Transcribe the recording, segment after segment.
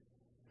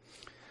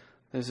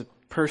There's a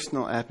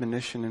personal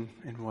admonition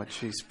in what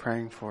she's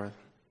praying for.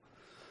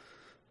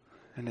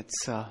 And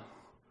it's a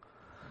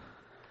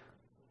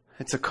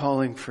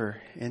calling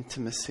for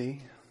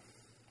intimacy.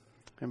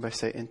 Everybody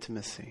say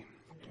intimacy.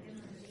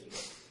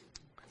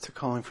 It's a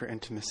calling for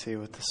intimacy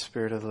with the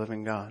Spirit of the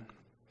living God.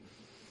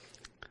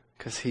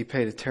 Because He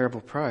paid a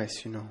terrible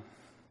price, you know.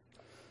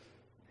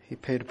 He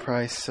paid a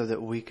price so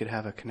that we could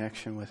have a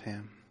connection with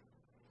Him.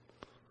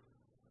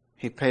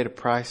 He paid a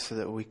price so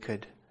that we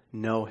could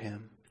know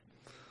Him.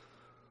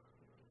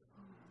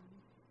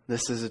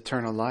 This is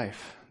eternal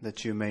life,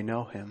 that you may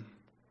know Him,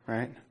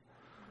 right?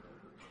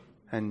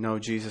 And know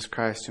Jesus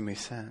Christ whom He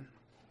sent.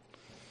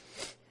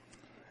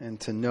 And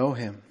to know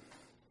Him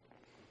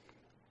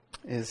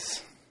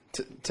is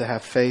to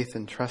have faith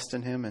and trust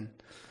in Him.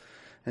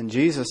 And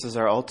Jesus is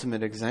our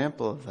ultimate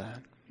example of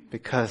that.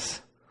 Because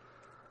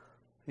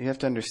you have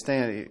to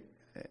understand,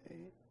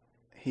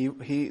 He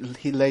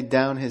laid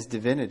down His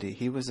divinity.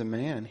 He was a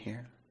man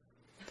here.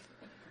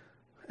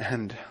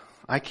 And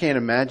I can't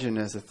imagine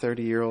as a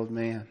 30-year-old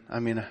man. I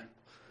mean, a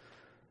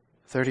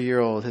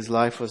 30-year-old, his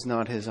life was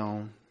not his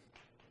own.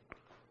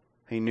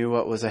 He knew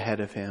what was ahead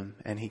of him,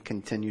 and he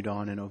continued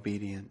on in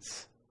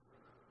obedience.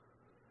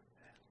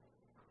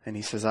 And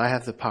he says, I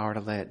have the power to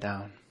lay it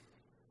down.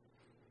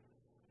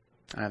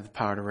 I have the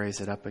power to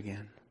raise it up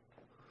again.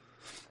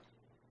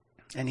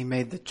 And he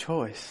made the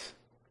choice,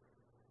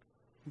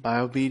 by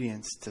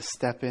obedience, to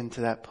step into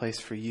that place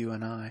for you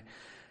and I.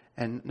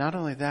 And not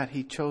only that,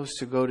 he chose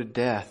to go to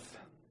death.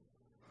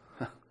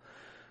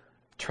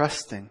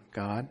 Trusting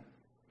God.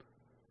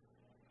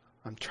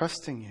 I'm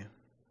trusting you.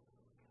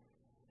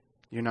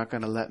 You're not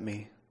going to let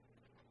me.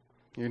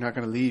 You're not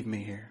going to leave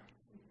me here.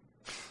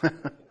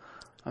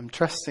 I'm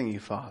trusting you,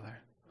 Father.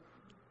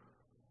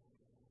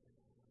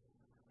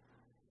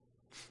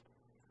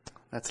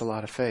 That's a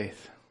lot of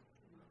faith.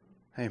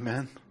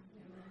 Amen.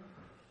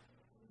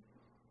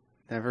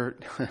 Never.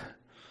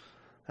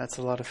 That's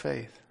a lot of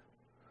faith.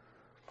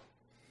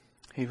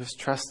 He was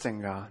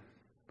trusting God.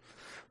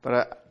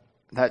 But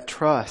that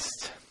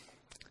trust,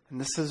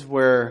 and this is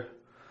where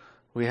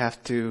we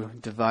have to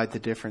divide the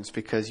difference,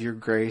 because your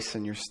grace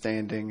and your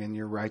standing and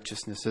your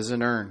righteousness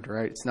isn't earned,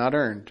 right? It's not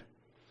earned.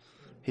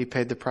 He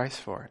paid the price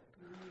for it.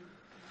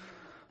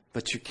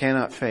 But you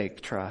cannot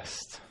fake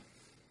trust.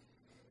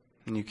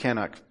 And you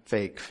cannot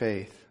fake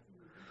faith.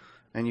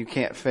 And you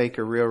can't fake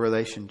a real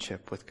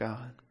relationship with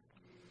God.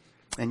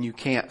 And you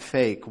can't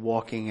fake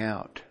walking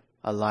out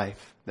a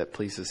life that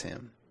pleases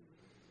Him.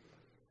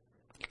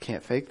 You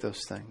can't fake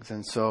those things.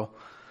 And so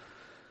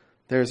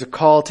there's a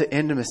call to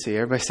intimacy.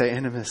 Everybody say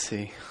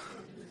intimacy.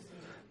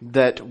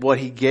 That what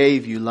He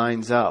gave you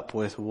lines up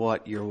with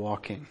what you're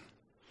walking.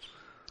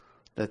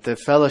 That the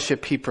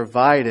fellowship He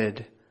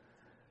provided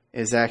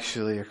is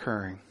actually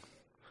occurring.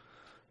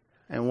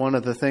 And one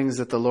of the things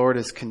that the Lord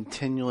is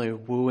continually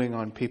wooing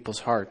on people's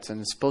hearts,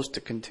 and it's supposed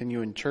to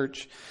continue in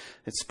church,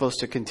 it's supposed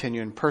to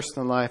continue in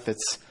personal life,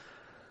 it's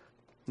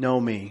know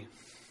me.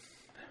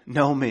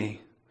 Know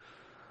me.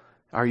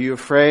 Are you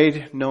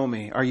afraid? Know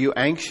me. Are you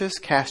anxious?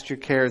 Cast your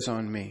cares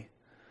on me.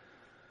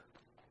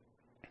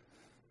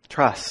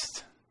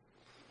 Trust.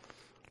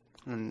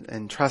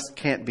 And trust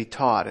can't be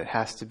taught. It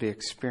has to be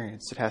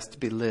experienced. It has to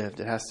be lived.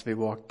 It has to be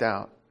walked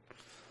out.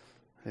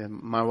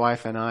 And my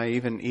wife and I,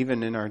 even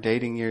in our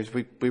dating years,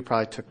 we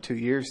probably took 2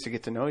 years to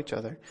get to know each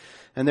other.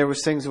 And there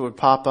was things that would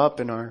pop up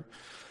in our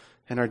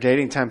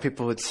dating time.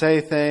 People would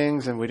say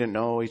things, and we didn't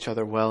know each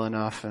other well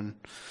enough.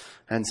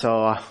 And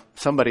so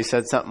somebody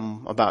said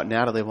something about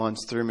Natalie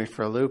once, threw me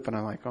for a loop, and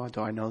I'm like, oh,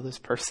 do I know this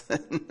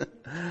person?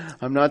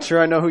 I'm not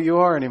sure I know who you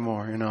are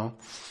anymore, you know.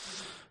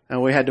 And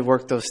we had to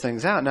work those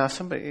things out. Now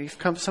somebody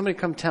come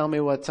tell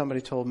me what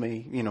somebody told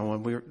me, you know,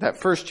 when we were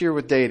that first year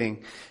with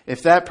dating.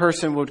 If that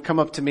person would come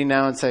up to me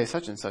now and say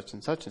such and such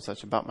and such and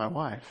such about my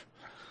wife,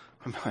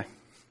 I'm like,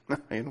 no,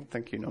 I don't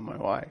think you know my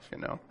wife, you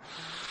know.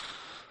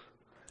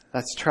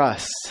 That's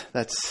trust.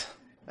 That's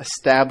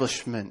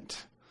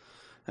establishment.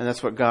 And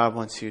that's what God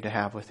wants you to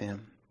have with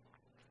Him.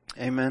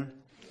 Amen.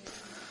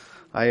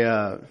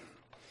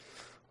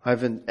 I've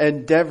been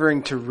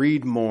endeavoring to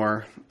read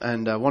more,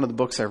 and one of the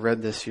books I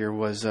read this year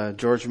was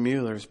George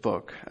Mueller's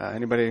book.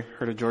 Anybody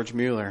heard of George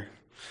Mueller?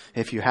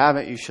 If you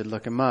haven't, you should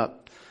look him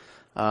up.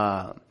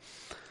 And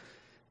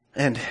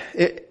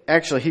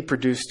he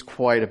produced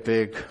quite a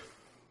big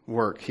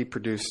work. He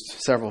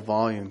produced several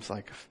volumes,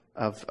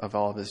 of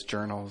all of his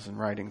journals and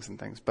writings and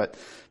things. But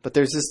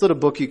there's this little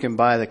book you can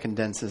buy that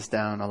condenses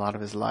down a lot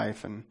of his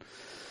life, and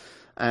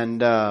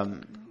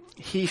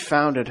he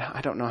founded,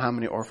 I don't know how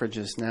many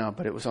orphanages now,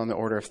 but it was on the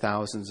order of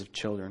thousands of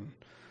children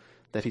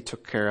that he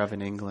took care of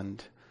in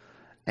England.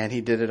 And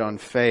he did it on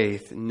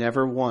faith.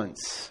 Never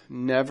once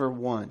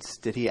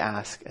did he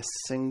ask a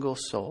single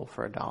soul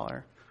for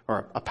 $1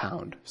 or a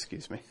pound,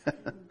 excuse me.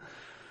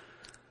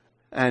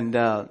 And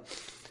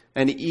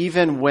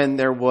even when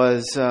there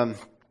was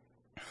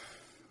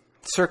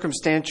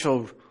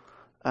circumstantial,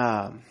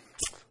 how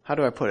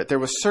do I put it? There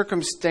was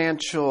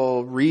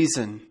circumstantial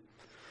reason.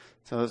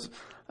 So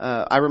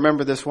I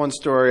remember this one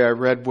story I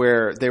read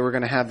where they were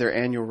going to have their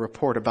annual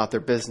report about their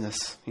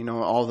business,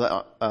 all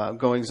the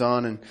goings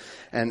on,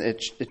 and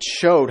it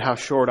showed how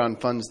short on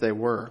funds they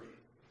were.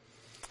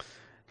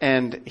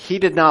 And he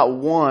did not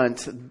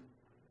want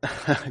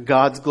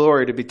God's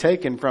glory to be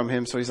taken from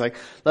him. So he's like,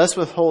 let's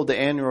withhold the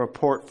annual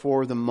report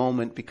for the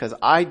moment because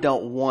I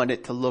don't want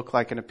it to look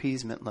like an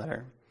appeasement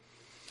letter.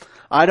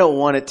 I don't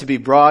want it to be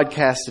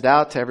broadcasted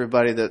out to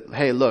everybody that,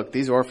 hey, look,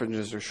 these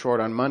orphanages are short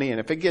on money. And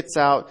if it gets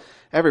out,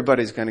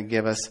 everybody's going to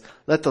give us.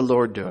 Let the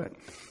Lord do it.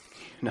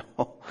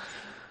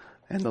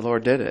 And the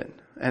Lord did it.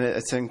 And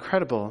it's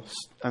incredible.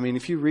 I mean,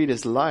 if you read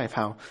his life,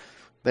 how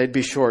they'd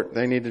be short.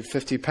 They needed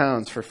 50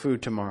 pounds for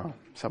food tomorrow.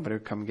 Somebody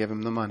would come give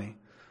him the money.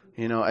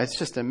 It's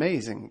just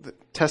amazing. The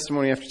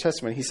testimony after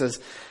testimony. He says,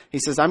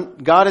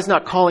 God is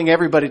not calling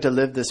everybody to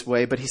live this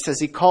way, but he says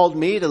he called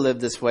me to live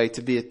this way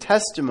to be a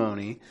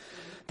testimony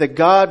that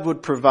God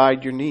would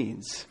provide your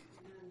needs.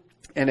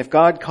 And if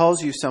God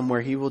calls you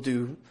somewhere, he will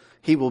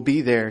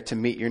be there to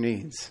meet your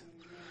needs.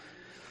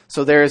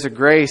 So there is a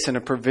grace and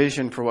a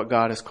provision for what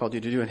God has called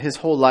you to do. And his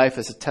whole life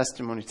is a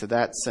testimony to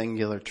that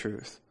singular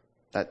truth.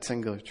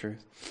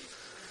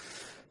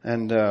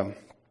 And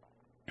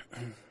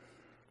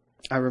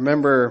I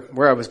remember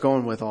where I was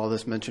going with all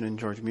this, mentioning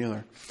George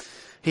Mueller.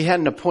 He had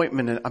an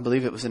appointment, I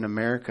believe it was in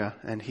America,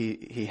 and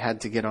he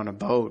had to get on a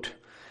boat.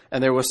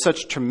 And there was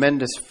such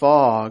tremendous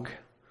fog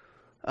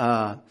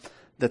that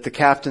the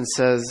captain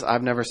says,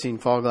 I've never seen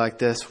fog like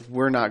this.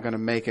 We're not going to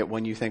make it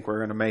when you think we're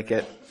going to make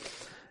it.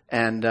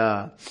 And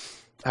I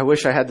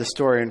wish I had the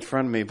story in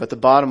front of me, but the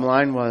bottom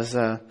line was,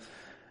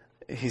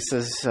 he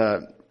says,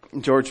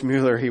 George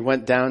Mueller, he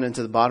went down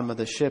into the bottom of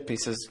the ship. He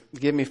says,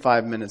 give me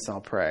 5 minutes,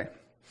 I'll pray.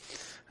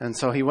 And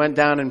so he went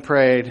down and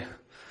prayed,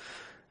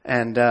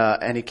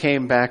 and he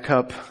came back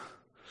up,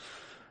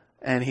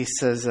 and he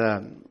says,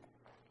 oh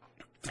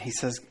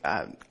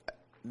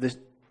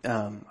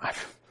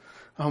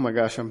my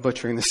gosh, I'm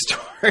butchering the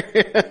story.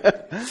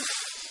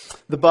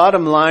 The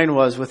bottom line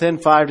was, within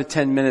 5 to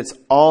 10 minutes,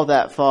 all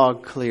that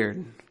fog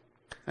cleared,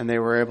 and they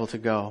were able to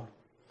go.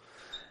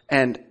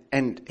 And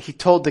he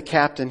told the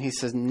captain, he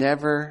says,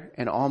 never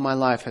in all my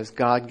life has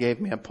God gave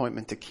me an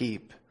appointment to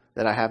keep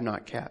that I have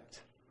not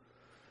kept.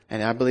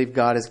 And I believe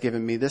God has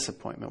given me this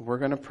appointment. We're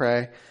going to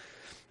pray.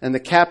 And the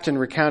captain,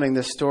 recounting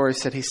this story,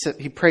 said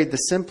he prayed the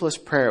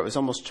simplest prayer. It was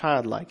almost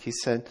childlike. He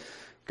said,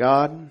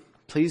 God,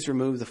 please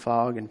remove the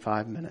fog in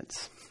 5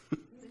 minutes.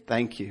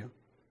 Thank you,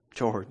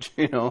 George.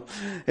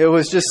 It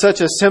was just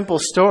such a simple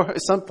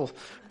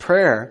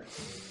prayer.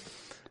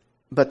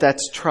 But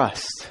that's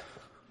trust.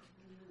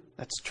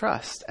 That's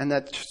trust. And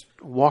that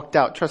walked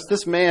out trust.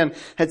 This man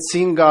had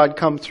seen God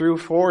come through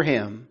for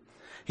him.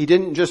 He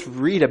didn't just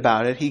read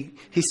about it.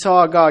 He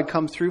saw God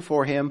come through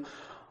for him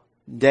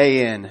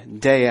day in,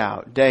 day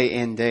out, day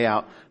in, day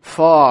out.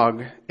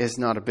 Fog is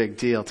not a big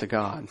deal to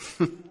God.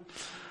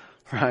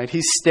 Right?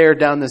 He stared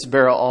down this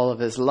barrel all of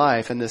his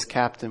life, and this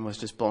captain was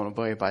just blown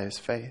away by his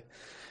faith.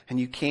 And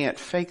you can't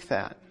fake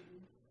that.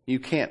 You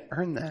can't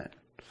earn that.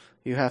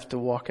 You have to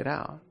walk it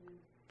out.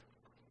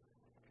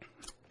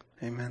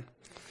 Amen.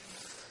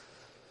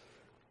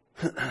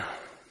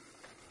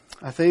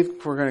 I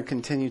think we're going to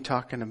continue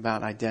talking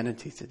about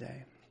identity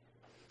today.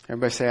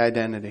 Everybody say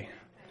identity.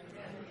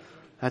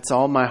 That's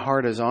all my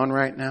heart is on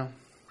right now,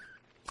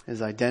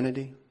 is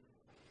identity.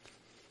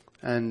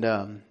 And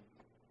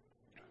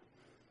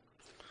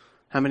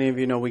how many of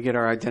you know we get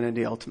our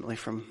identity ultimately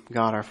from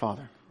God our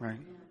Father, right?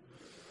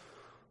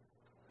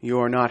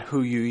 You are not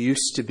who you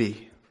used to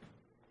be.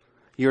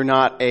 You're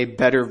not a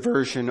better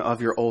version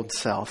of your old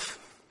self.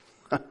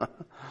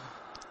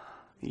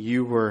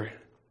 You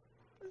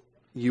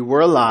were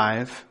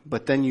alive,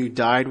 but then you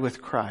died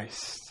with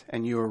Christ,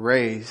 and you were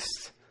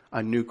raised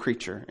a new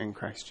creature in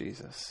Christ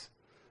Jesus.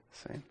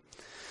 See?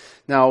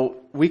 Now,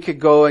 we could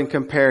go and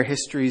compare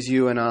histories,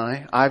 you and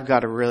I. I've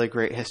got a really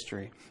great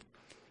history.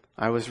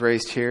 I was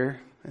raised here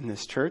in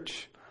this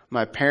church.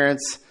 My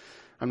parents,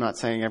 I'm not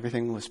saying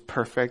everything was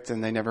perfect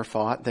and they never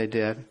fought. They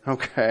did.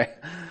 Okay.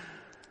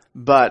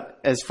 But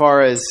as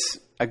far as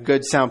a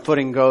good sound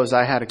footing goes,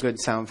 I had a good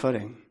sound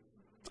footing.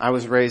 I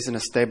was raised in a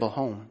stable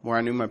home where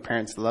I knew my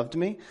parents loved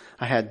me.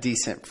 I had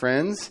decent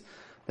friends.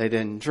 They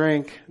didn't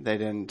drink. They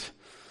didn't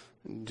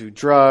do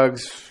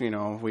drugs.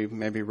 We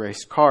maybe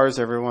raced cars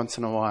every once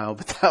in a while,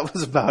 but that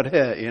was about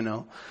it,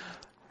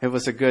 It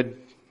was a good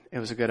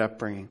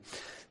upbringing.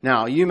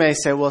 Now, you may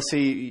say, well,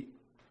 see,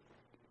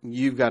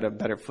 you've got a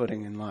better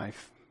footing in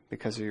life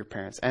because of your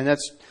parents. And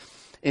that's,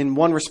 in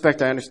one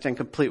respect, I understand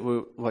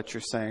completely what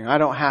you're saying. I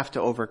don't have to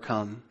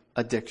overcome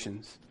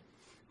addictions.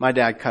 My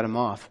dad cut them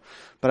off.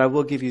 But I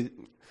will give you,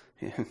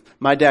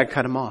 my dad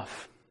cut him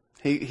off.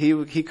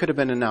 He could have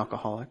been an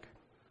alcoholic.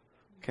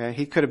 Okay,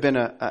 he could have been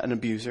an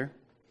abuser.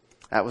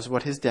 That was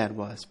what his dad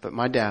was. But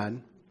my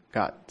dad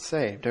got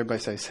saved. Everybody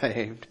say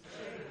saved.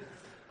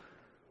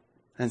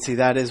 And see,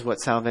 that is what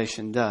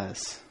salvation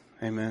does.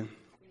 Amen.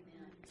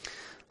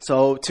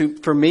 So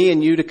for me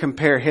and you to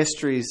compare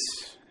histories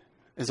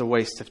is a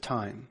waste of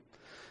time,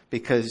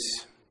 because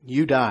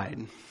you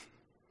died.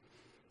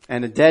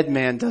 And a dead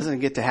man doesn't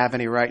get to have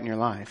any right in your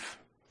life.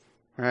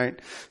 Right?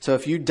 So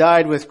if you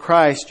died with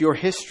Christ, your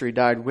history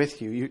died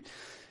with you.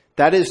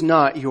 That is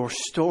not your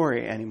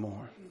story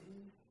anymore.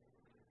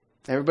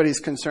 Everybody's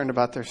concerned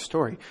about their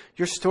story.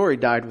 Your story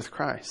died with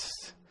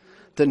Christ.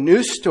 The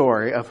new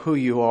story of who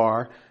you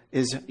are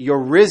is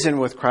you're risen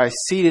with Christ,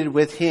 seated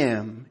with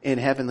Him in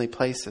heavenly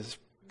places,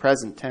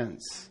 present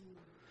tense.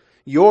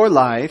 Your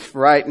life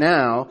right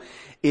now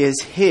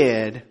is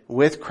hid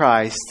with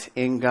Christ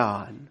in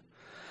God.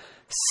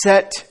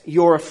 Set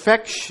your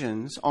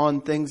affections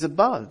on things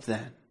above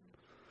then.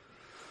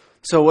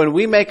 So when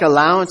we make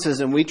allowances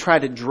and we try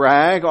to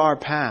drag our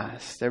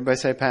past, everybody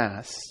say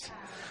past.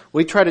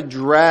 We try to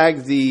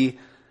drag the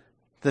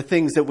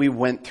things that we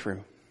went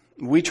through.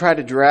 We try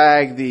to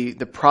drag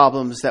the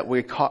problems that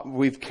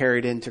we've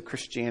carried into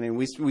Christianity.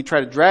 We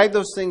try to drag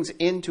those things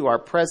into our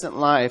present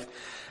life,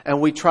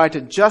 and we try to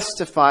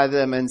justify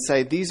them and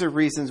say, these are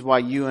reasons why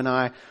you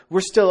and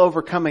we're still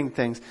overcoming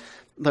things.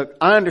 Look,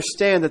 I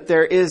understand that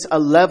there is a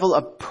level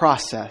of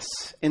process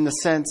in the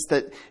sense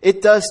that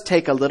it does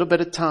take a little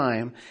bit of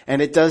time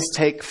and it does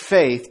take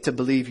faith to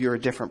believe you're a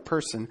different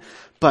person,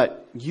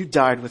 but you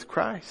died with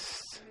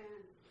Christ.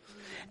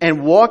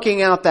 And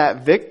walking out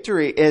that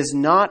victory is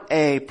not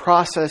a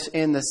process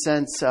in the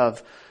sense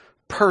of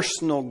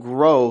personal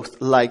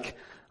growth, like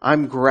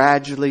I'm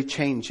gradually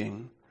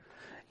changing.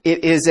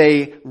 It is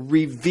a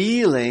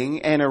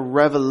revealing and a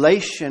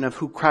revelation of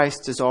who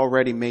Christ has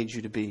already made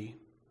you to be.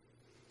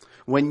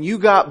 When you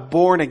got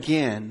born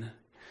again,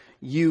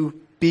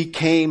 you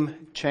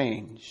became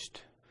changed.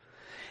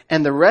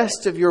 And the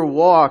rest of your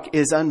walk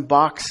is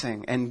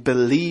unboxing and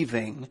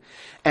believing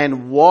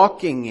and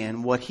walking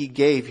in what He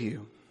gave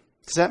you.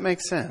 Does that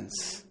make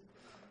sense?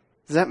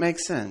 Does that make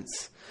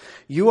sense?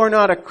 You are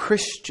not a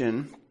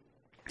Christian.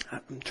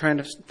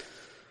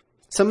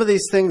 Some of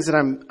these things that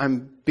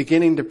I'm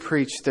beginning to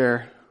preach,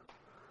 they're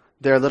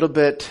a little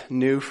bit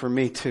new for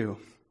me too.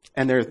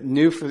 And they're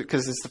new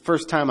because it's the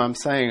first time I'm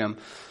saying them.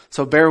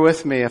 So bear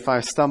with me if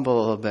I stumble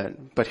a little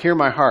bit. But hear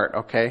my heart,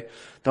 okay?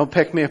 Don't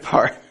pick me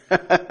apart.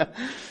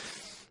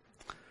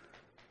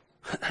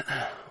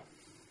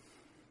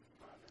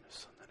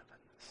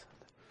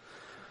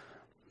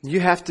 You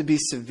have to be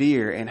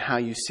severe in how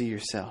you see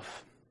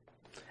yourself.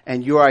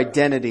 And your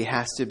identity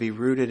has to be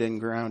rooted and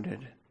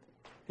grounded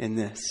in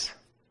this.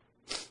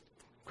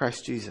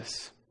 Christ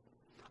Jesus.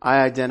 I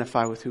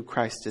identify with who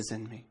Christ is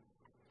in me.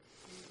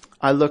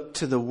 I look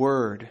to the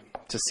Word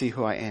to see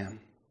who I am.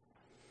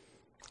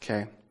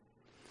 Okay?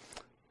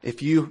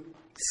 If you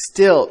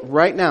still,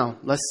 right now,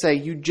 let's say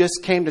you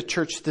just came to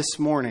church this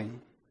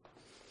morning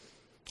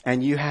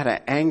and you had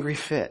an angry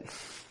fit.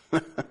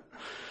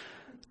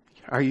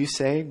 Are you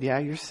saved? Yeah,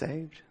 you're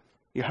saved.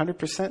 You're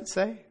 100%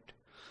 saved.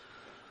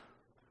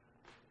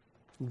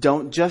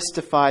 Don't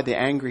justify the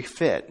angry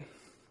fit.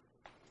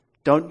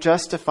 Don't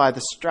justify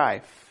the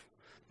strife.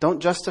 Don't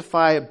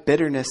justify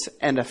bitterness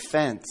and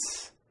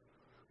offense.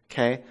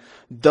 Okay?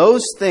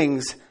 Those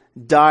things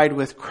died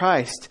with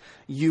Christ.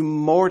 You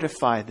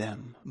mortify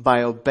them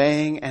by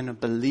obeying and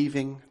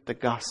believing the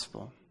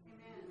gospel.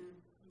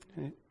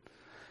 Okay?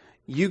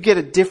 You get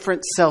a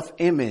different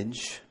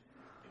self-image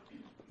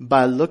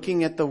by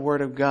looking at the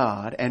Word of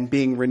God and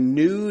being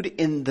renewed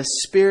in the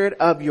spirit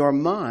of your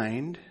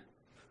mind,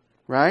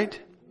 right?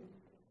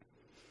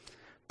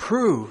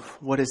 Prove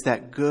what is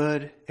that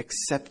good,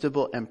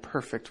 acceptable, and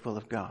perfect will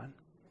of God.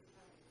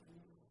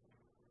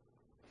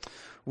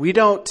 We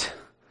don't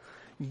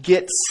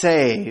get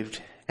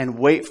saved and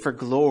wait for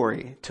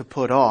glory to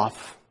put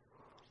off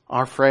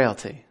our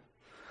frailty.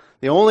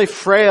 The only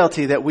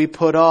frailty that we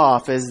put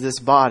off is this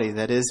body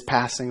that is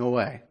passing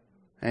away.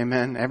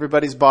 Amen.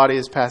 Everybody's body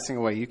is passing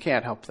away. You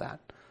can't help that.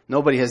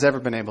 Nobody has ever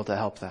been able to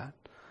help that.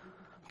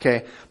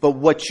 Okay. But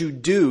what you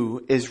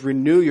do is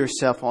renew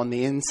yourself on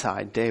the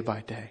inside day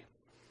by day.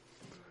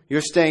 You're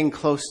staying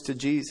close to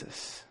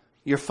Jesus.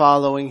 You're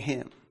following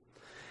Him.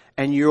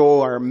 And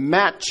you're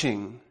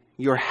matching,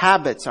 your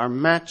habits are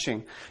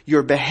matching,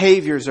 your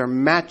behaviors are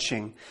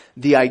matching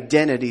the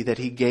identity that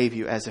He gave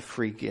you as a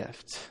free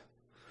gift.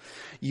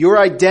 Your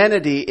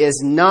identity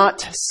is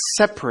not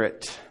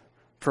separate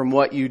from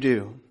what you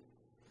do.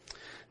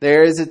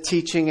 There is a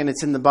teaching, and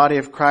it's in the body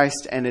of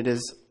Christ, and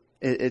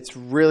it's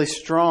really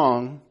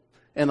strong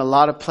in a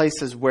lot of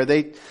places where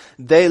they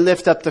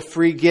lift up the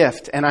free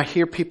gift. And I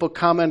hear people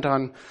comment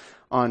on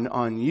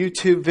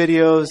YouTube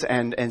videos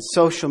and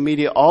social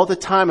media all the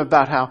time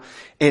about how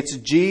it's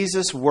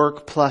Jesus'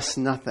 work plus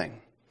nothing.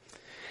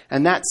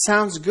 And that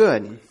sounds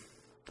good.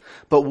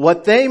 But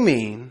what they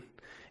mean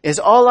is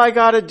all I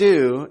got to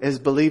do is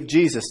believe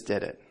Jesus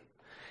did it.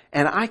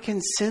 And I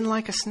can sin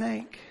like a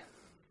snake.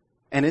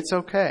 And it's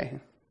okay.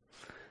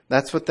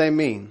 That's what they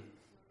mean.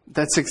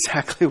 That's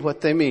exactly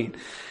what they mean.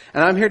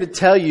 And I'm here to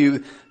tell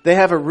you, they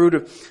have a root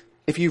of,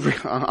 if you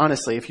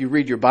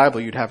read your Bible,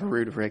 you'd have a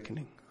root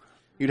awakening.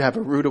 You'd have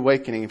a rude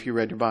awakening if you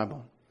read your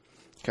Bible.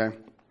 Okay?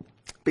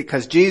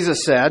 Because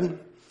Jesus said,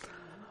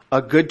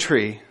 a good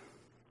tree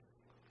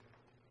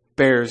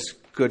bears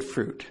good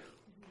fruit.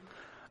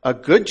 A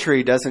good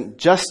tree doesn't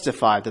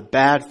justify the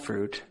bad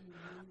fruit.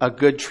 A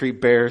good tree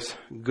bears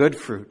good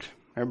fruit.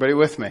 Everybody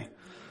with me?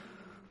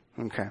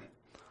 Okay.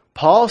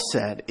 Paul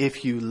said,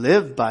 if you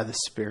live by the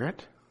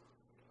Spirit,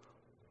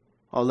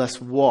 let's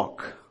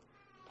walk.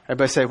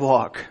 Everybody say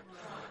walk.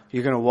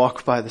 You're going to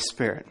walk by the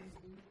Spirit.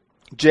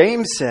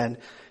 James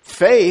said,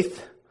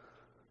 faith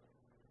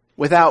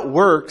without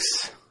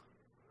works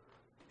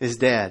is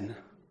dead.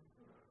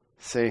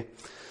 See?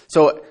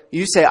 So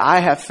you say, I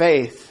have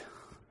faith,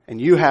 and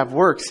you have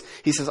works.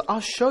 He says, I'll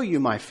show you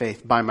my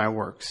faith by my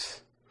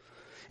works.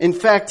 In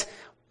fact,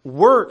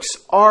 works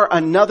are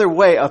another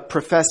way of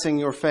professing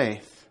your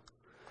faith.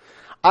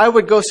 I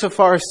would go so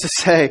far as to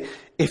say,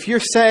 if you're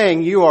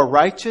saying you are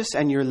righteous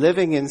and you're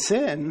living in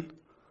sin,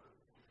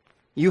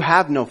 you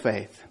have no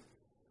faith.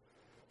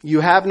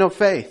 You have no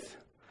faith.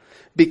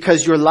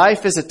 Because your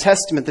life is a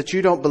testament that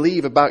you don't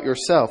believe about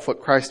yourself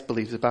what Christ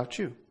believes about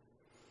you.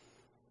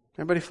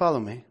 Everybody follow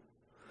me?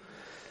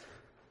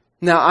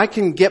 Now, I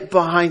can get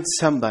behind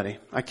somebody.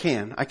 I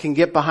can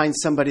get behind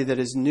somebody that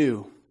is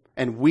new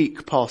and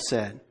weak, Paul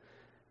said,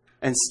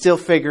 and still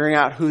figuring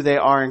out who they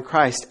are in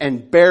Christ,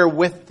 and bear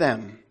with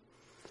them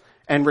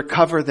and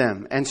recover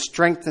them and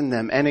strengthen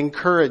them and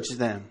encourage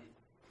them.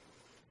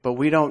 But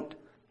we don't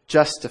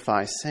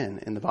justify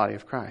sin in the body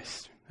of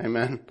Christ.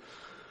 Amen.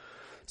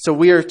 So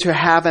we are to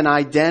have an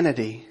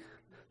identity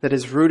that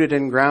is rooted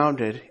and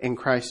grounded in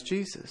Christ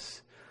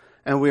Jesus.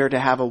 And we are to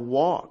have a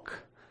walk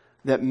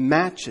that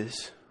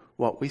matches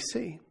what we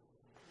see.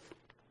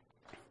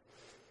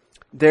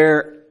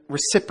 They're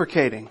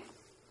reciprocating.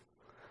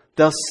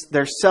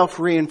 They're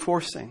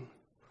self-reinforcing.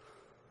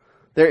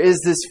 There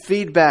is this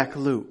feedback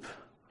loop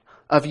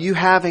of you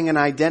having an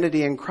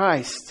identity in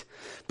Christ.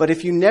 But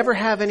if you never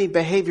have any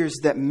behaviors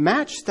that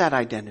match that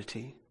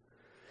identity,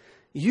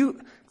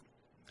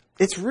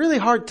 it's really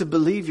hard to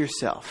believe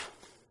yourself.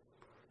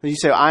 When you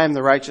say, I am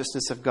the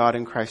righteousness of God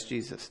in Christ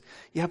Jesus.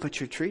 Yeah, but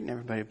you're treating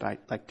everybody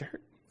like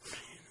dirt.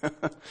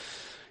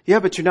 Yeah,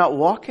 but you're not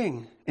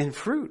walking in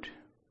fruit.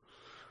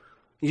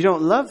 You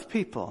don't love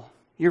people.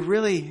 You're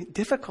really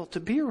difficult to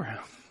be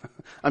around.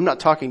 I'm not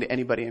talking to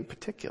anybody in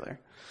particular.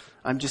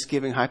 I'm just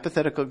giving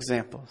hypothetical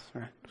examples,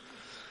 right?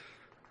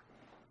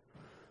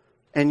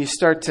 And you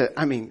start to,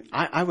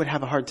 I would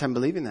have a hard time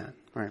believing that,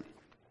 right?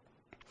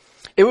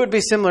 It would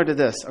be similar to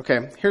this.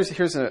 Okay,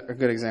 here's a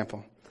good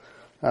example.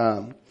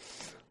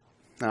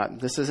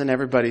 This isn't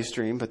everybody's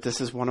dream, but this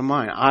is one of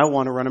mine. I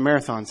want to run a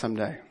marathon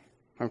someday.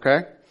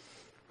 Okay?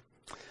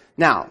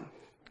 Now,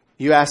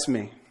 you ask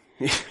me,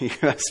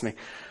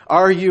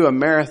 are you a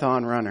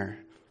marathon runner?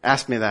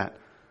 Ask me that.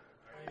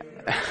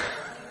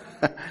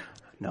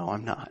 No,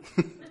 I'm not.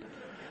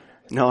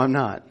 No, I'm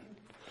not.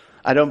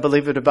 I don't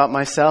believe it about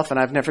myself, and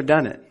I've never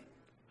done it.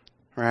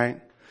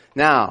 Right?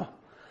 Now,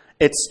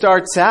 it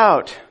starts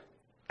out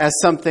as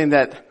something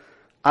that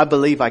I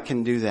believe I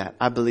can do that.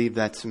 I believe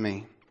that's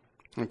me.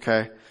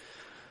 Okay?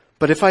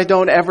 But if I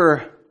don't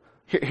ever,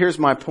 here's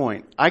my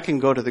point. I can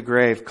go to the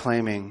grave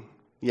claiming,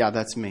 yeah,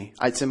 that's me.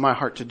 It's in my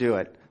heart to do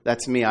it.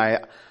 That's me.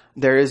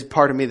 There is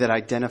part of me that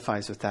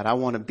identifies with that. I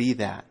want to be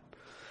that.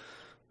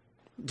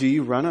 Do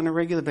you run on a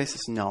regular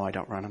basis? No, I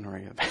don't run on a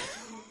regular basis.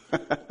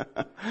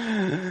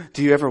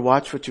 Do you ever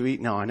watch what you eat?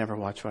 No, I never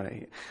watch what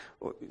I eat.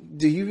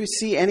 Do you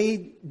see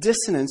any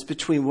dissonance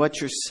between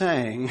what you're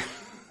saying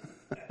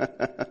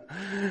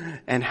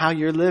and how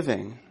you're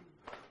living?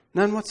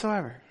 None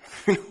whatsoever.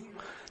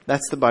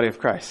 That's the body of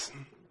Christ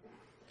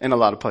in a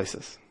lot of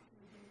places.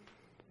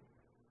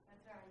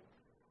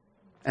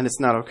 And it's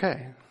not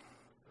okay.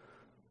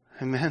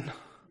 Amen.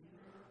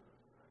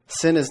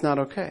 Sin is not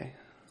okay.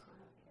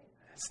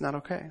 It's not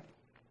okay.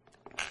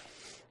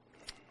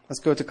 Let's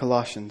go to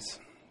Colossians.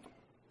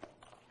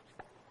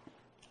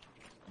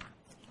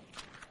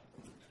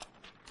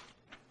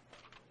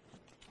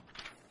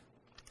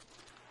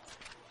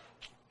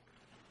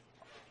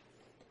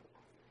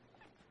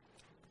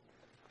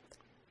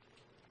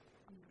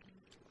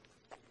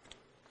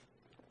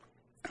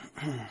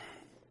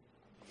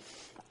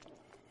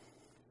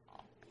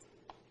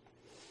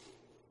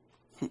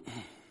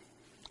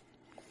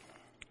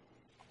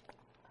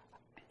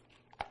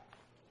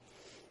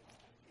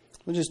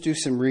 We'll just do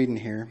some reading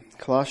here.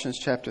 Colossians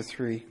chapter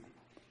 3.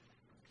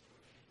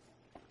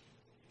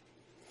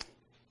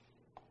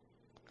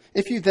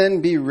 If you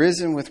then be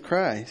risen with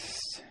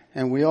Christ,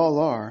 and we all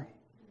are,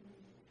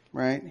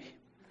 right?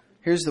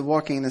 Here's the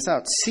walking this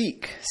out.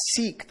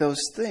 Seek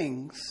those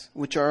things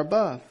which are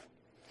above,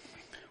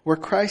 where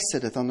Christ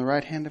sitteth on the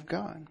right hand of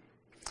God.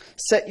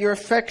 Set your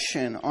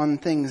affection on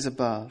things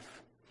above,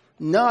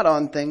 not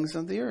on things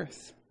of the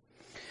earth.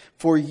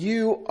 For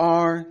you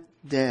are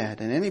dead.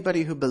 And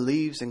anybody who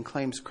believes and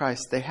claims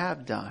Christ, they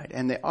have died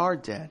and they are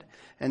dead.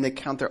 And they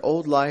count their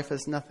old life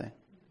as nothing.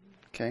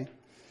 Okay?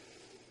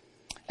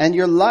 And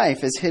your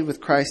life is hid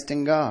with Christ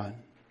in God.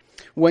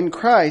 When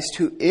Christ,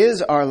 who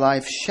is our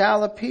life,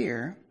 shall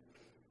appear,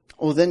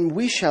 then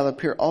we shall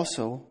appear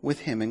also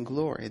with him in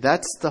glory.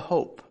 That's the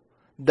hope.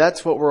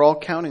 That's what we're all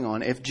counting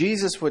on. If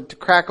Jesus would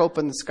crack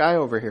open the sky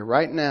over here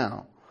right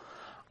now,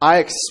 I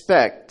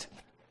expect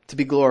to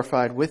be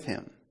glorified with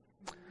him.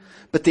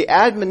 But the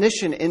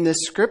admonition in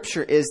this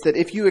scripture is that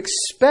if you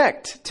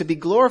expect to be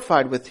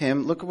glorified with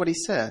him, look at what he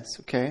says,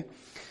 okay?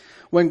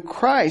 When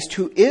Christ,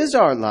 who is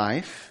our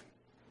life,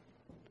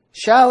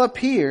 shall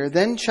appear,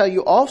 then shall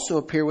you also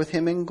appear with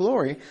him in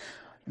glory.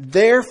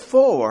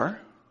 Therefore,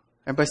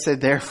 everybody say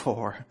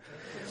therefore.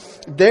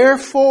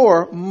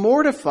 Therefore,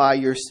 mortify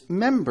your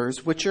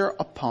members which are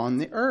upon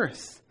the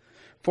earth.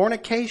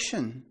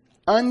 Fornication,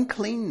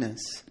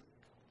 uncleanness,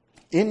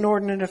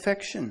 inordinate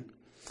affection,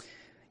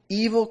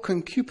 evil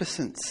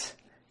concupiscence,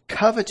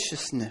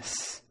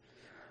 covetousness,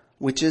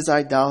 which is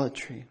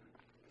idolatry.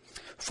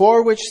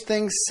 For which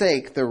things'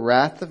 sake the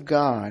wrath of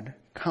God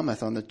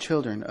cometh on the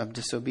children of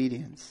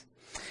disobedience,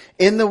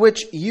 in the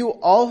which you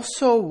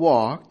also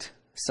walked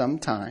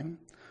sometime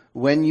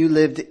when you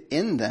lived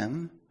in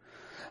them.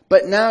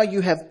 But now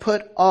you have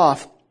put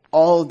off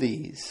all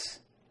these: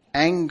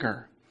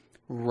 anger,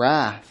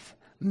 wrath,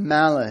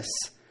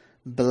 malice,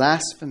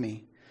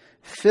 blasphemy,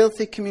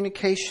 filthy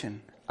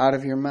communication out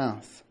of your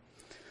mouth.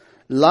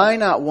 Lie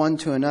not one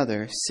to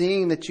another,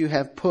 seeing that you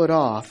have put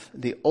off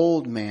the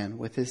old man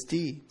with his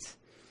deeds,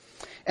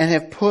 and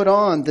have put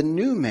on the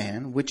new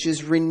man, which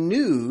is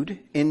renewed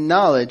in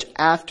knowledge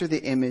after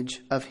the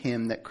image of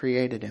him that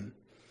created him,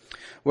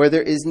 where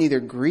there is neither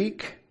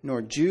Greek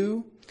nor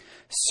Jew,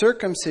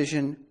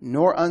 circumcision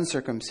nor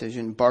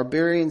uncircumcision,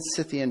 barbarian,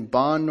 Scythian,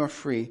 bond nor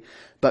free,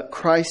 but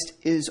Christ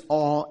is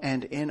all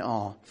and in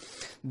all.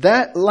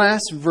 That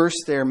last verse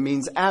there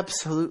means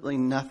absolutely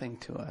nothing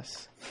to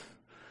us.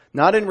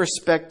 Not in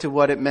respect to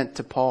what it meant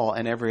to Paul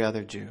and every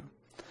other Jew.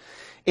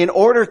 In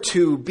order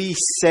to be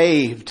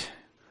saved,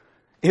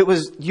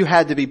 you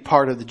had to be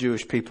part of the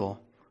Jewish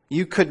people.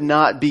 You could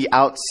not be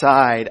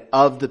outside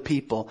of the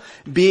people.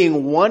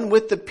 Being one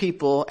with the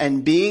people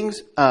and being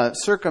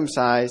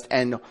circumcised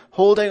and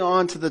holding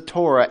on to the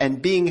Torah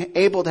and being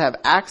able to have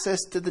access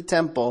to the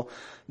temple,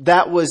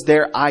 that was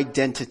their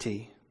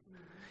identity.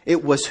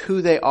 It was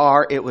who they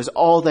are. It was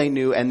all they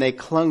knew, and they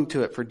clung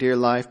to it for dear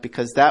life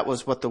because that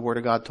was what the Word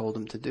of God told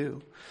them to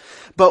do.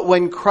 But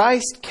when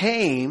Christ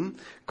came,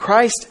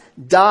 Christ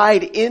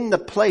died in the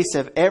place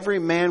of every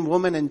man,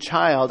 woman, and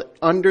child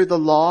under the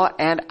law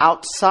and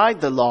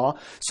outside the law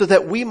so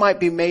that we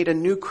might be made a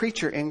new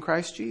creature in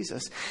Christ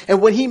Jesus.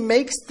 And when he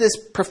makes this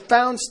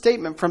profound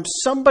statement from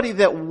somebody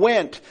that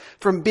went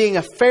from being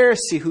a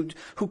Pharisee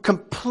who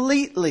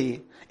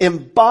completely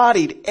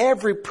embodied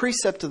every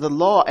precept of the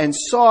law and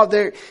saw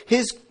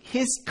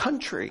his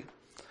country.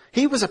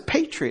 He was a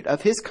patriot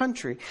of his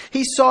country.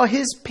 He saw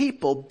his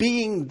people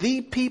being the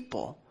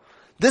people.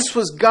 This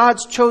was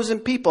God's chosen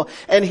people.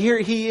 And here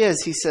he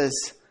is. He says,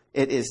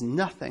 it is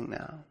nothing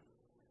now.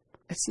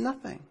 It's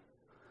nothing.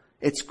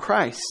 It's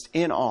Christ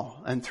in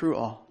all and through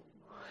all.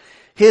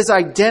 His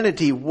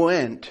identity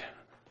went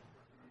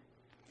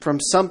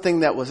from something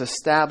that was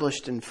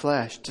established in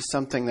flesh to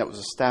something that was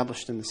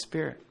established in the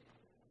Spirit.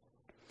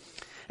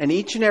 And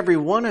each and every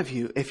one of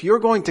you, if you're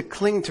going to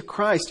cling to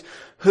Christ,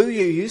 who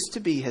you used to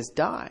be has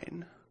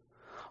died.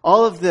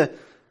 All of the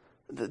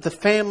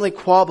family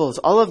quabbles,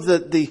 all of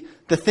the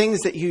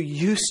things that you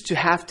used to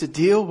have to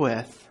deal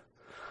with,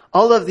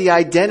 all of the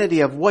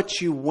identity of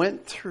what you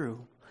went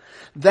through,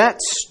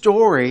 that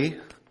story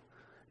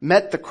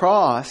met the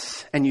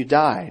cross and you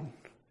died.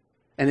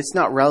 And it's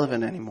not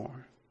relevant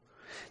anymore.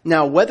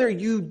 Now, whether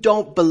you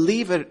don't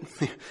believe it,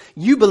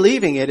 you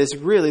believing it is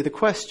really the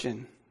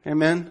question.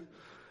 Amen?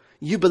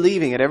 You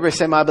believing it. Everybody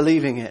say, my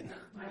believing it.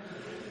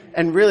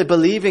 And really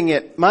believing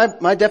it,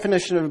 my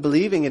definition of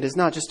believing it is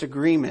not just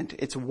agreement.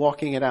 It's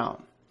walking it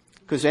out.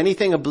 Because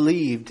anything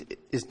believed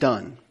is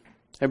done.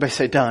 Everybody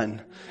say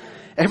done.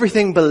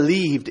 Everything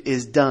believed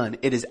is done.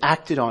 It is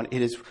acted on.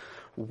 It is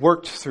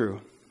worked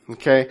through.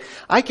 Okay?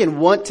 I can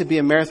want to be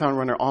a marathon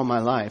runner all my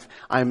life.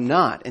 I'm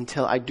not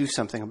until I do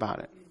something about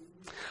it.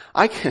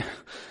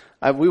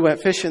 We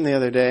went fishing the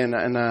other day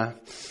and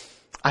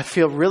I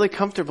feel really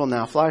comfortable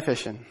now fly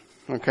fishing.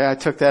 Okay, I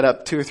took that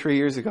up 2 or 3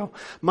 years ago.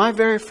 My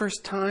very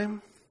first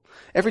time,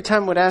 every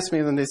time would ask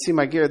me when they see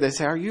my gear, they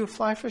say, "Are you a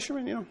fly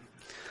fisherman?" You know,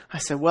 I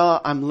said,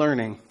 "Well, I'm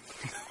learning.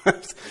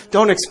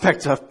 Don't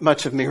expect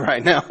much of me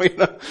right now." You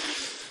know,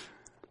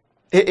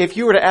 if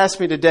you were to ask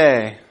me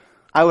today,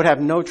 I would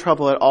have no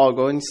trouble at all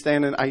going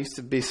standing. I used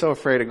to be so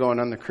afraid of going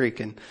on the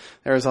creek, and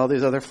there was all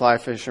these other fly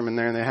fishermen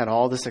there, and they had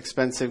all this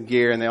expensive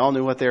gear, and they all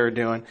knew what they were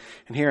doing.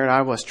 And here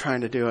I was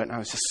trying to do it, and I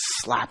was just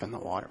slapping the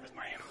water with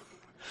my hand.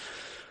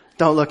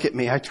 Don't look at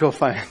me. I'd go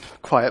find a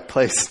quiet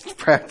place to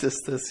practice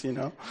this, you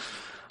know.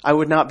 I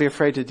would not be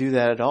afraid to do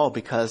that at all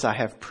because I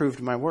have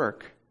proved my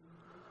work.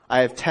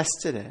 I have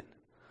tested it.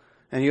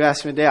 And you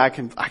ask me today, I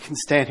can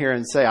stand here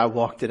and say I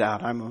walked it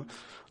out.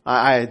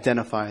 I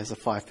identify as a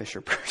fly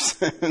fisher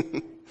person.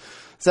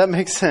 Does that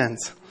make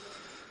sense?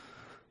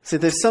 See,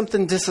 there's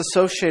something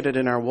disassociated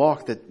in our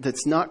walk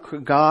that's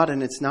not God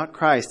and it's not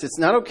Christ. It's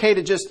not okay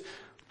to just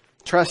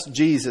trust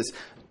Jesus.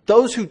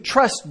 Those who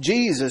trust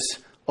Jesus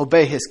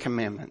obey his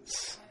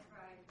commandments.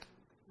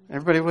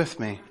 Everybody with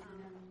me?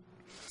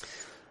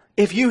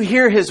 If you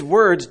hear his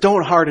words,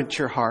 don't harden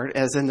your heart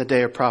as in the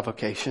day of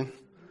provocation.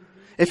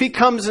 If he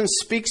comes and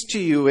speaks to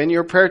you in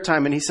your prayer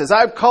time and he says,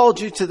 I've called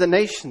you to the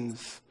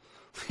nations,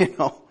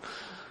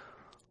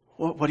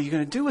 what are you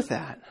going to do with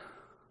that?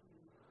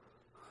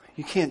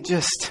 You can't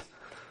just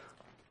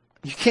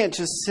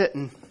sit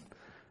and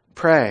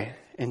pray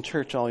in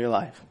church all your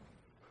life.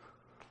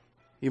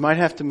 You might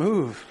have to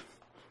move.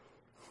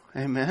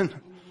 Amen.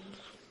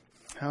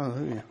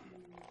 Hallelujah.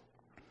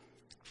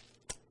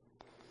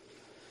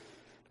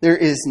 There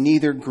is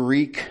neither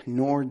Greek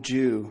nor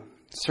Jew,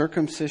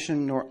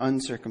 circumcision nor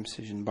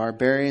uncircumcision,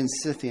 barbarian,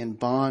 Scythian,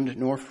 bond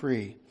nor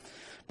free.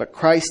 But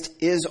Christ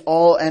is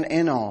all and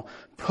in all.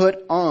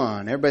 Put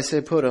on. Everybody say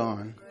put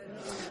on.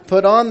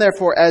 Put on,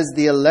 therefore, as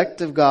the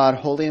elect of God,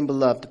 holy and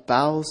beloved,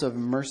 bowels of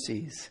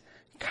mercies,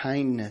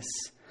 kindness,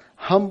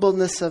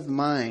 humbleness of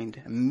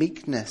mind,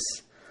 meekness,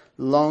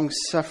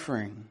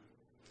 long-suffering,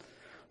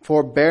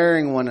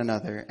 forbearing one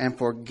another, and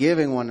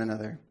forgiving one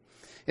another,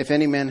 if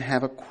any man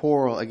have a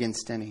quarrel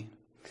against any.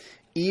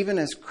 Even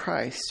as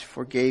Christ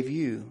forgave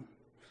you,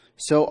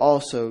 so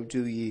also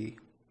do ye.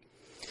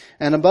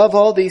 And above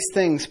all these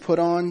things put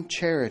on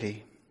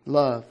charity,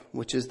 love,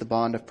 which is the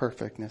bond of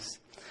perfectness.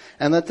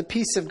 And let the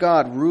peace of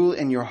God rule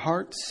in your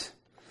hearts,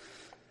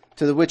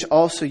 to the which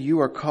also you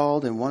are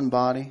called in one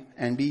body,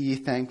 and be ye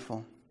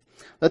thankful.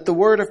 Let the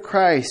word of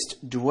Christ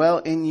dwell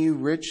in you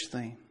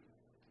richly,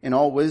 in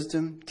all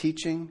wisdom,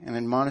 teaching and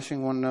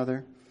admonishing one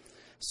another,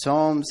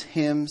 psalms,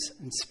 hymns,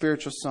 and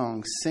spiritual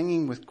songs,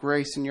 singing with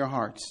grace in your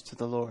hearts to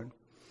the Lord.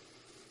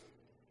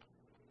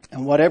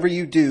 And whatever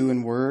you do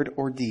in word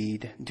or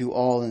deed, do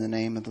all in the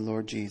name of the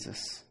Lord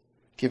Jesus,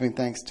 giving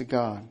thanks to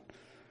God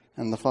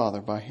and the Father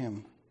by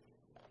him.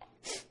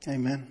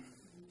 Amen.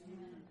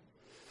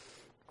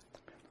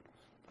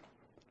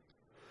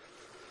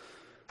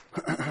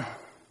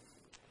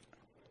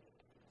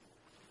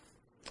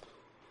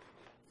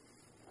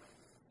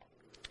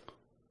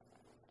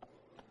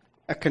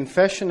 A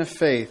confession of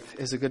faith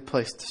is a good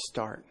place to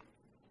start.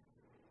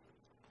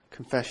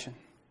 Confession.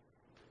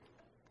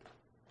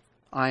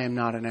 I am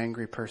not an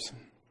angry person.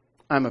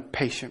 I'm a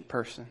patient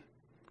person.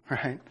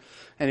 Right?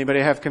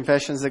 Anybody have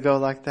confessions that go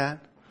like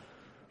that?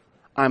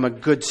 I'm a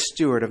good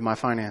steward of my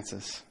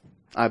finances.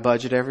 I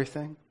budget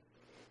everything.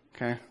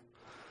 Okay?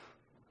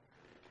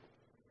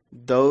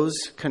 Those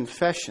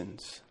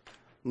confessions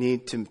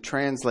need to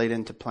translate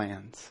into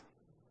plans.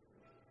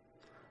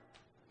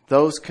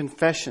 Those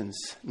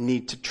confessions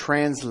need to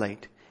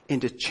translate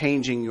into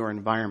changing your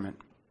environment.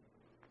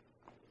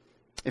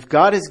 If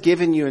God has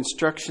given you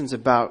instructions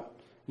about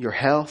your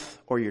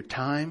health or your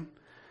time,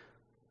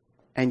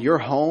 and your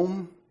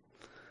home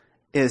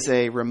is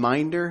a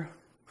reminder,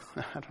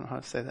 I don't know how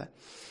to say that.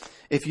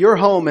 If your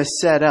home is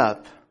set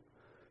up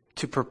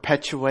to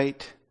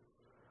perpetuate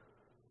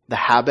the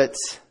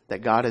habits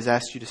that God has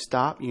asked you to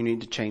stop, you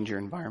need to change your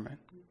environment.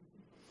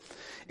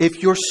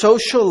 If your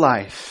social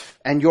life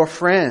and your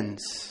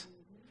friends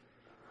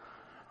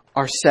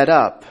are set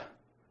up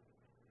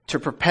to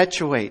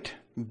perpetuate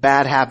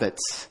bad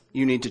habits,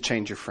 you need to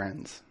change your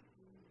friends.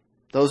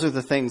 Those are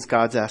the things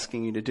God's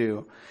asking you to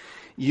do.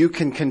 You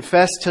can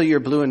confess till you're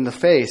blue in the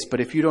face, but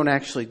if you don't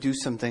actually do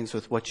some things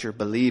with what you're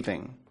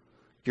believing,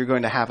 you're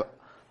going to have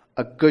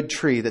a good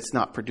tree that's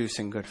not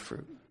producing good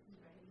fruit.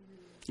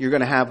 You're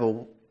going to have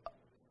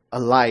a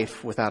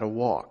life without a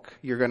walk.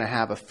 You're going to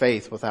have a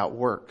faith without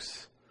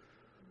works.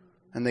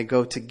 And they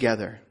go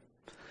together.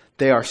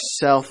 They are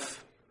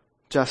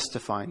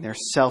self-justifying. They're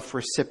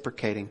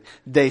self-reciprocating.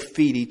 They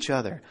feed each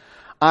other.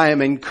 I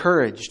am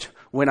encouraged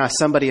when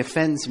somebody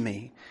offends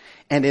me.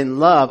 And in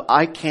love,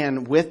 I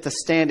can, with the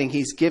standing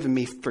He's given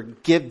me,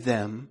 forgive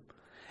them.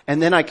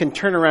 And then I can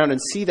turn around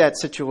and see that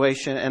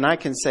situation and I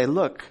can say,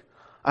 look,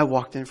 I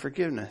walked in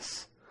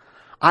forgiveness.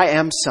 I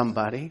am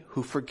somebody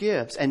who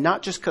forgives. And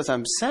not just because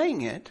I'm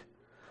saying it,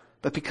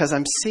 but because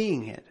I'm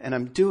seeing it and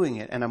I'm doing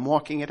it and I'm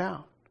walking it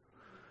out.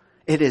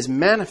 It is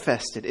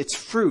manifested. It's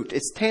fruit.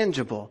 It's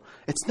tangible.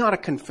 It's not a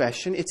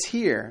confession. It's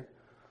here.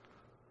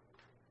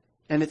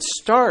 And it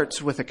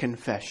starts with a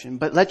confession.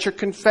 But let your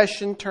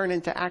confession turn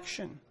into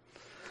action.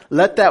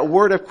 Let that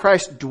word of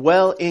Christ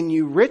dwell in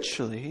you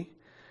richly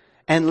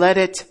and let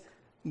it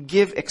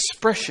give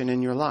expression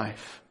in your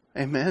life.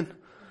 Amen.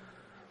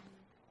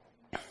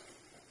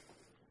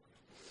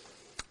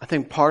 I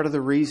think part of the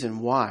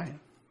reason why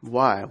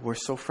we're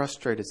so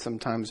frustrated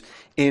sometimes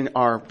in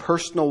our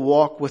personal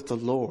walk with the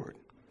Lord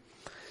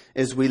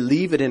is we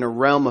leave it in a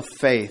realm of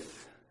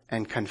faith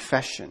and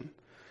confession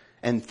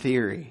and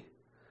theory.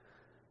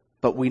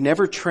 But we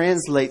never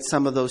translate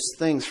some of those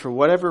things for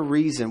whatever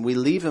reason. We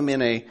leave them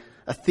in a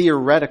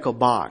theoretical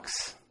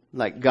box.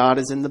 Like God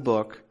is in the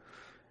book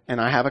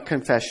and I have a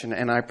confession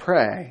and I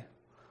pray.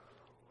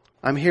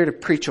 I'm here to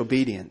preach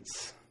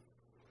obedience.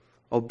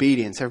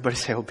 Obedience. Everybody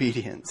say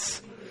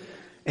obedience.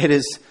 It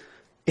is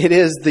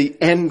the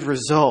end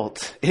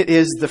result. It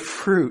is the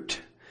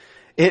fruit.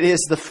 It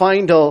is the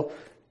final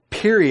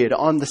period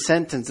on the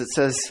sentence that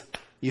says,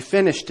 you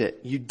finished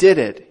it. You did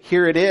it.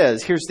 Here it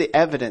is. Here's the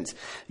evidence.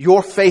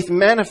 Your faith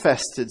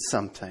manifested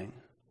something.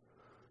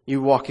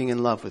 You walking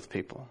in love with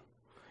people.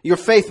 Your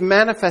faith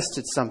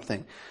manifested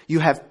something. You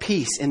have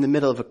peace in the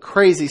middle of a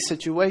crazy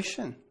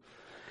situation.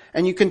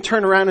 And you can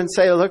turn around and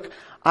say, look,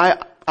 I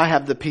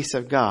have the peace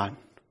of God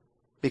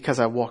because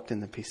I walked in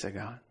the peace of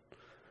God.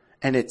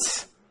 And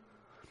it's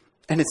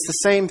the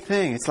same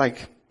thing. It's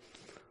like,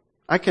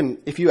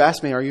 if you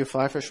ask me, are you a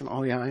fly fisherman?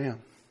 Oh yeah, I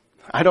am.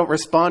 I don't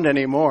respond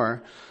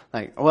anymore.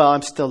 Like, well,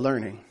 I'm still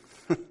learning.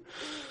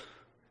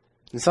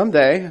 And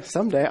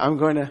someday I'm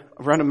going to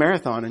run a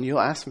marathon and you'll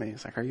ask me,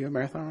 it's like, are you a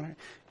marathon runner?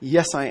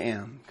 Yes, I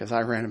am, because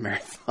I ran a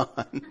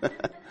marathon.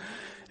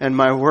 And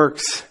my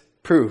works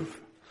prove.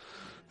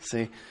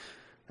 See?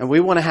 And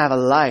we want to have a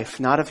life,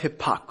 not of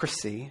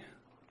hypocrisy,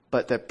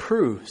 but that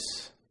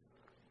proves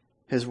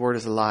His Word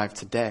is alive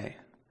today.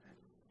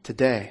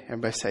 Today.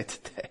 Everybody say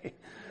today.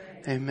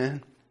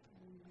 Amen.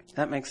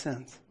 That makes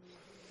sense.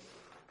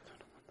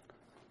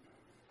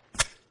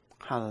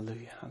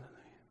 Hallelujah. Hallelujah.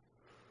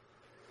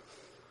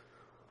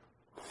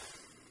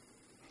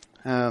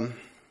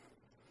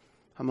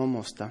 I'm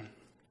almost done.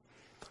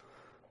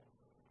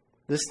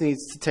 This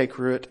needs to take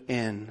root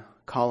in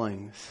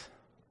callings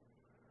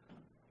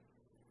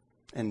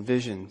and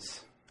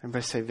visions.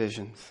 Everybody say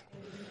visions.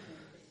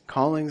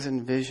 Callings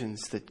and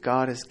visions that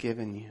God has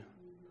given you.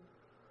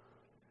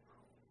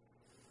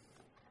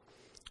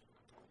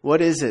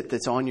 What is it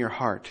that's on your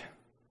heart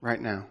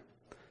right now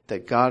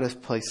that God has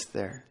placed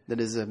there that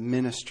is a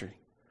ministry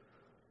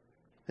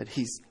that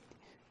He's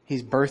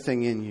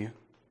birthing in you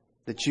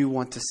that you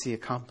want to see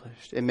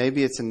accomplished? And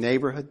maybe it's a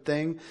neighborhood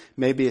thing.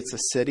 Maybe it's a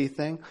city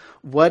thing.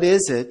 What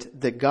is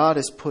it that God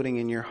is putting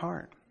in your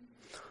heart?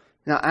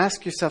 Now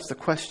ask yourself the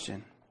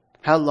question,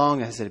 how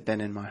long has it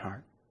been in my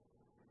heart?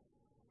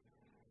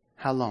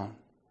 How long?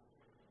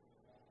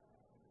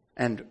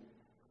 And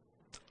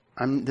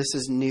this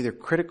is neither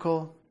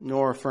critical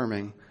nor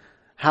affirming.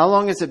 How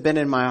long has it been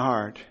in my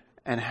heart,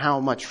 and how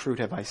much fruit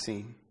have I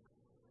seen?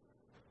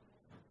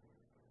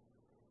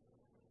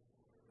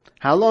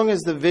 How long has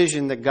the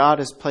vision that God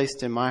has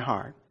placed in my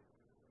heart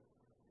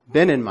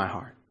been in my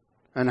heart,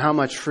 and how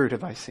much fruit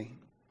have I seen?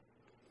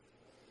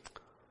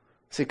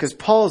 See, because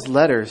Paul's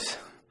letters,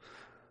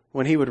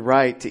 when he would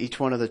write to each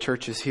one of the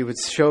churches, he would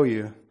show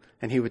you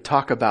and he would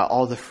talk about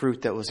all the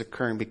fruit that was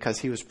occurring because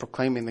he was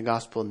proclaiming the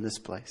gospel in this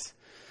place.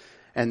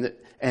 And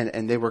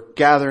they were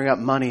gathering up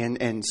money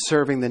and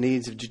serving the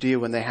needs of Judea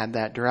when they had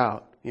that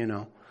drought, you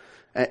know.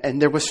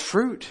 And there was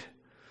fruit.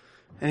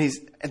 And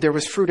there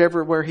was fruit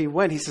everywhere he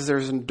went. He says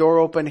there's a door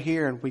open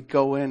here, and we'd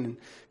go in and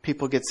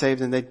people get saved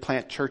and they'd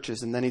plant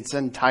churches. And then he'd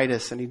send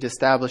Titus and he'd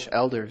establish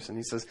elders. And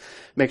he says,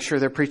 make sure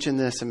they're preaching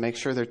this and make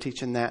sure they're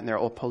teaching that and they're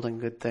upholding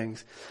good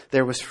things.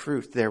 There was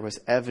fruit. There was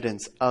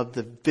evidence of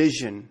the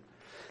vision.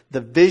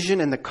 The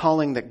vision and the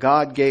calling that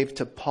God gave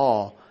to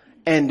Paul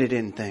ended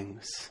in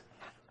things.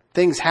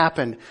 Things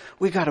happened.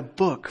 We got a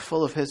book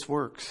full of his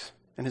works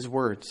and his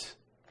words.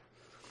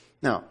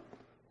 Now,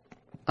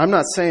 I'm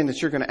not saying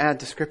that you're going to add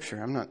to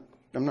Scripture. I'm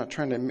not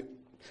trying to.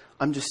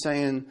 I'm just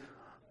saying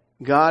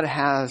God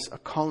has a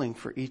calling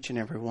for each and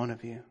every one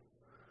of you.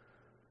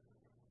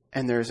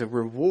 And there's a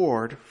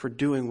reward for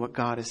doing what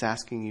God is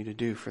asking you to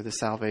do for the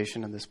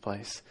salvation of this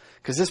place.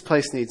 Because this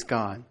place needs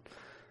God.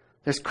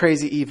 There's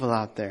crazy evil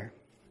out there.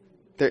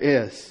 There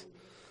is.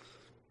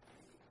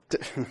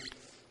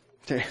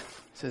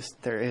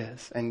 There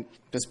is. And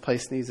this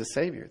place needs a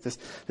Savior.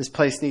 This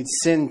place needs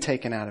sin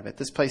taken out of it.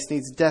 This place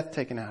needs death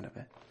taken out of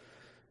it.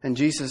 And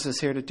Jesus is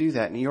here to do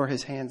that. And you're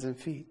His hands and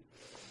feet.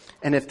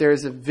 And if there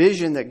is a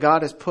vision that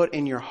God has put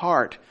in your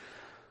heart,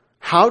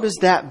 how does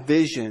that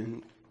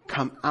vision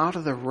come out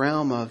of the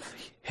realm of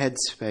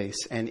headspace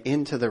and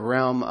into the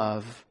realm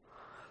of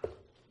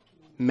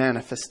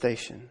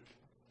manifestation?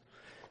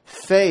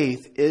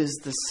 Faith is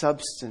the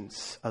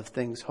substance of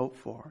things hoped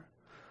for,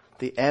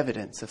 the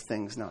evidence of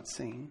things not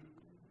seen.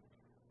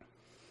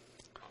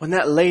 When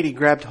that lady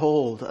grabbed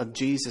hold of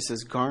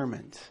Jesus'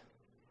 garment,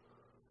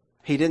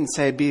 He didn't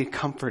say, be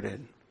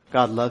comforted.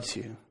 God loves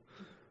you.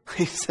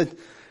 He said,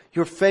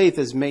 your faith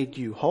has made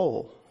you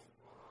whole.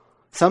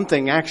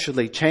 Something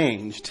actually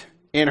changed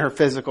in her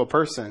physical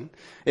person.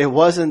 It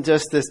wasn't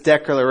just this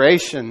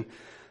declaration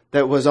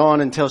that was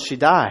on until she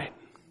died.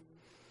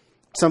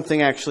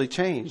 Something actually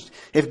changed.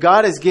 If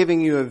God is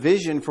giving you a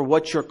vision for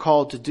what you're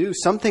called to do,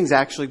 something's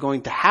actually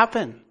going to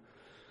happen.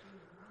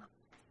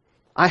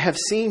 I have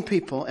seen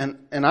people, and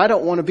I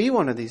don't want to be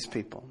one of these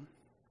people.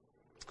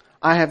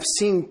 I have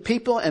seen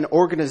people and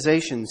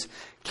organizations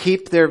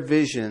keep their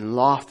vision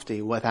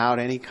lofty without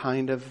any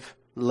kind of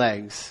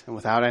legs and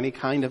without any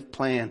kind of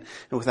plan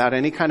and without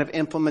any kind of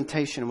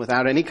implementation,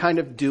 without any kind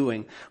of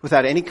doing,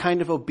 without any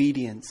kind of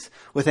obedience,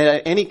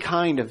 without any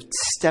kind of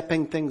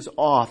stepping things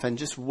off and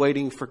just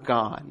waiting for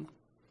God.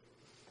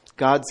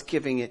 God's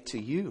giving it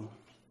to you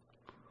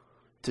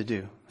to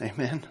do.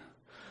 Amen.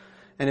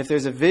 And if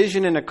there's a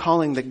vision and a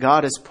calling that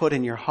God has put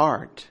in your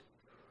heart,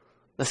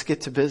 let's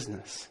get to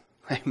business.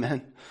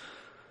 Amen.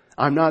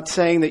 I'm not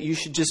saying that you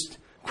should just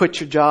quit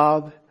your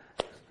job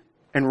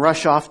and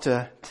rush off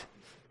to,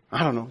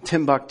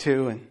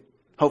 Timbuktu and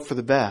hope for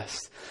the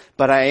best.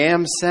 But I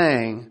am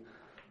saying,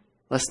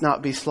 let's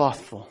not be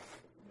slothful.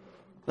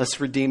 Let's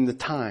redeem the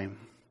time.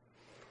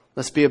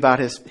 Let's be about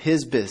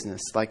his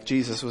business like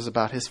Jesus was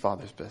about his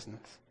Father's business.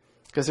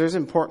 Because there's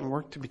important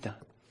work to be done.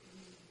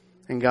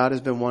 And God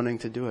has been wanting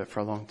to do it for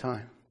a long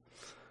time.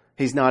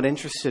 He's not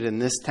interested in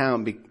this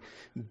town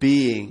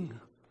being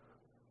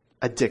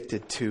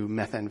addicted to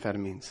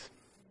methamphetamines.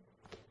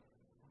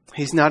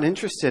 He's not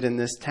interested in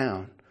this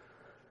town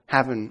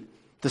having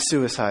the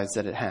suicides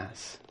that it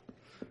has.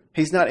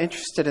 He's not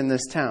interested in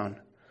this town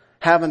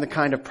having the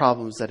kind of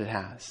problems that it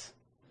has.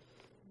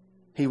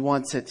 He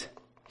wants it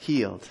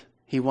healed.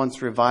 He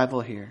wants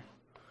revival here.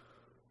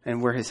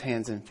 And we're his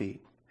hands and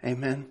feet.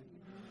 Amen.